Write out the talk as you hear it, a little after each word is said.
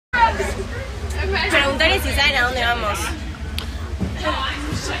Preguntarle si saben a dónde vamos.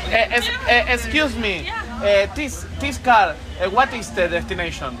 Excuse me, this car, what is the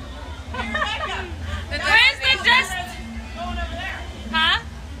destination? Where's the just? Huh?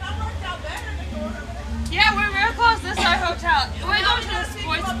 Yeah, we're real close. This is our hotel. We're going to the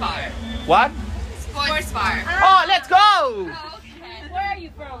sports bar. What? Sports bar. Oh, let's go! Oh, okay. Where are you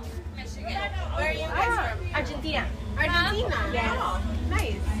from? Michigan. Where are you guys from? Argentina. Argentina? Yeah.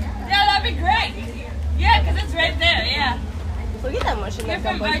 Nice. Yeah, that'd be great. Yeah, because it's right there, yeah. ¿Por qué estamos yendo You're al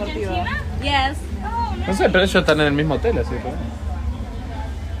from campo deportivo? Argentina? Yes. Oh, no. No sé, pero ellos están en el mismo hotel, así que...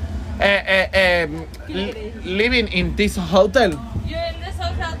 living in this hotel? You're in this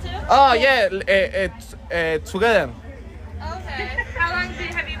hotel too? Oh, yeah, together. Okay. How long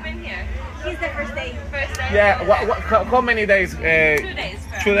have you been here? He's the first day. First day? Yeah, how many days? 2 days.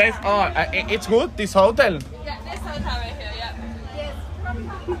 2 days? Oh, it's good, this hotel? Yeah, this hotel right here, yeah. Yes.